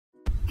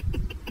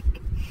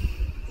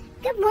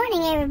Good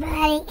morning,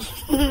 everybody.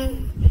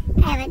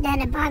 I haven't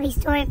done a Bobby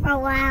story for a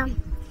while.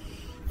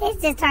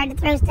 It's just hard to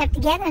throw stuff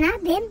together, and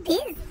I've been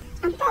busy.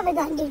 I'm probably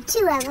going to do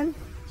 2 of them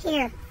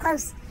here,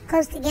 close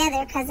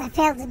together, because I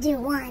failed to do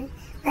one.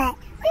 But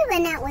we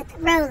went out with the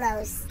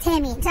Rolos,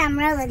 Tammy and Tom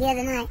Rolo, the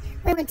other night.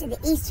 We went to the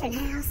Eastern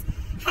House,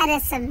 had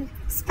us some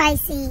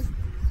spicy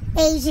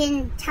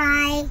Asian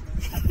Thai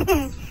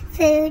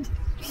food,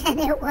 and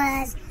it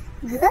was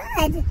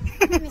good.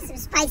 Give me some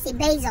spicy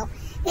basil.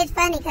 It's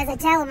funny because I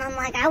tell them, I'm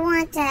like, I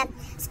want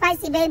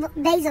spicy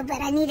basil,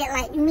 but I need it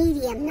like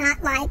medium,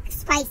 not like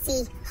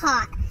spicy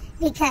hot,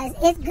 because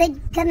it's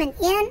good coming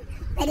in,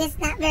 but it's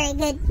not very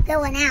good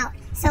going out.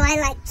 So I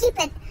like keep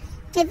it.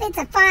 If it's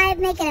a 5,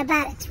 make it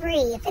about a 3.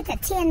 If it's a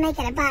 10, make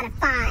it about a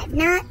 5.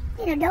 Not,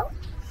 I don't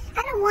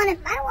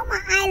want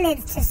my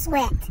eyelids to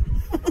sweat.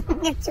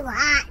 It's too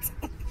hot.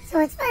 So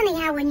it's funny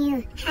how when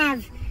you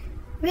have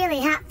really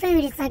hot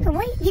food, it's like,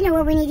 wait, you know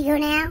where we need to go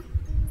now?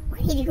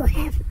 We need to go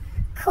have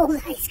cold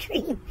ice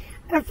cream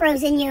or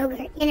frozen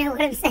yogurt. You know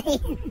what I'm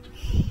saying?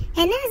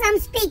 And as I'm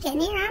speaking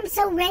here, I'm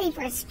so ready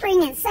for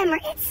spring and summer.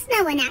 It's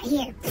snowing out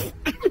here.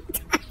 I'm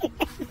tired.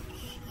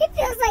 It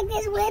feels like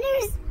this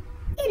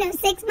winter's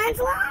 6 months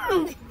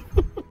long.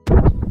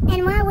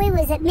 And while we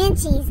was at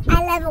Minchie's,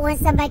 I love it when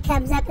somebody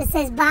comes up and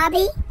says,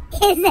 Bobby,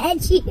 is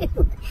that you?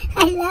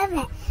 I love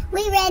it.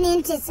 We ran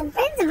into some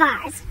friends of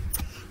ours.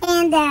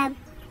 And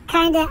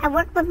I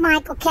work with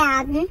Michael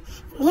Cowden,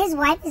 and his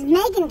wife is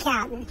Megan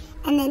Cowden.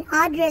 And then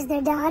Audra is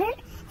their daughter,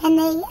 and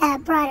they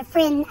brought a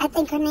friend, I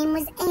think her name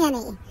was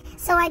Annie.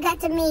 So I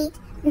got to meet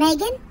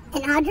Megan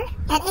and Audra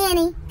and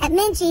Annie at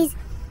Minchie's.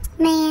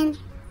 Man,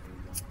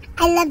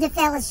 I love the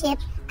fellowship.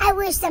 I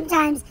wish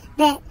sometimes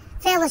that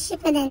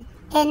fellowshipping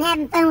and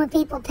having fun with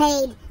people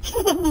paid,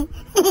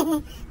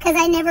 because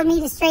I never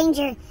meet a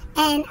stranger,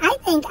 and I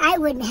think I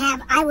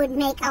would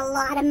make a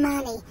lot of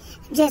money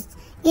just,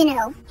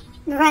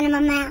 running my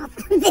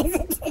mouth and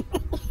visiting.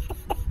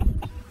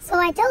 So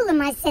I told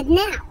them, I said,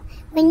 now,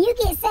 when you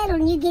get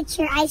settled and you get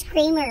your ice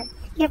cream or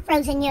your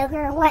frozen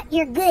yogurt or what,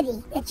 your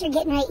goodie that you're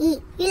getting ready to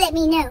eat, you let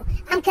me know.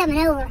 I'm coming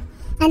over,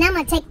 and I'm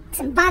going to take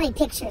some Bobby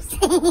pictures,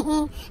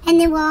 and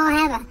then we'll all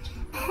have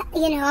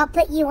I'll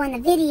put you on the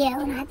video,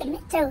 and I have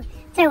to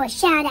throw a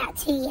shout out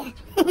to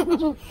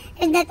you.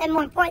 There's nothing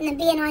more important than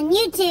being on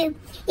YouTube,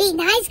 eating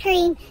ice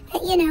cream,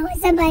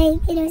 somebody,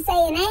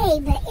 saying, hey.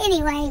 But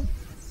anyway,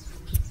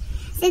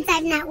 since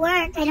I've not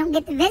worked, I don't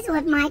get to visit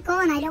with Michael,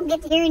 and I don't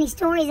get to hear any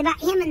stories about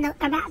him and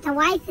about the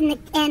wife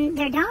and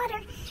their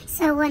daughter.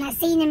 So when I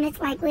seen him, it's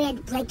like we had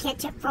to play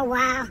catch up for a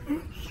while.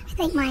 I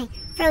think my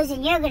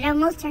frozen yogurt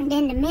almost turned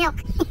into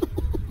milk.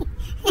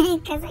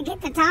 Because I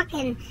get to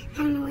talking, I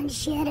don't know when to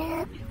shut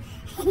up.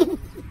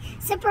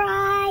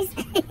 Surprise!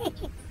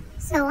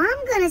 So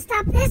I'm going to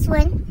stop this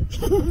one,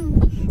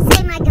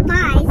 say my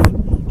goodbyes,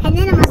 and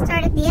then I'm going to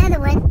start at the other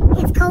one.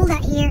 It's cold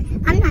out here.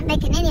 I'm not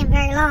making any of them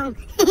very long.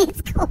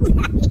 It's cold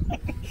out here.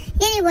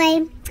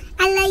 Anyway,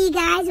 I love you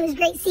guys. It was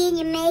great seeing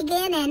you,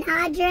 Megan and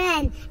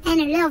Audra and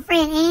her little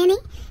friend Annie.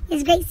 It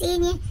was great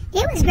seeing you.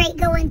 It was great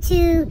going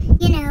to,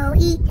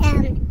 eat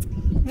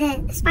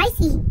the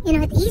spicy,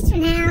 at the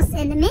Eastern House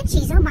and the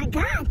Minchie's. Oh my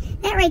God,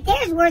 that right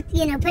there is worth,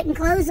 putting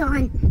clothes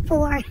on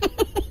for.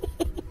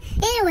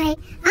 Anyway,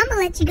 I'm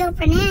gonna let you go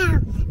for now.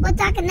 We'll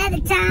talk another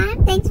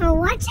time. Thanks for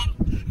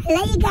watching. I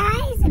love you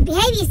guys, and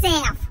behave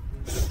yourself.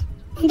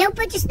 And don't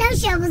put your snow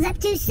shovels up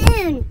too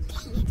soon.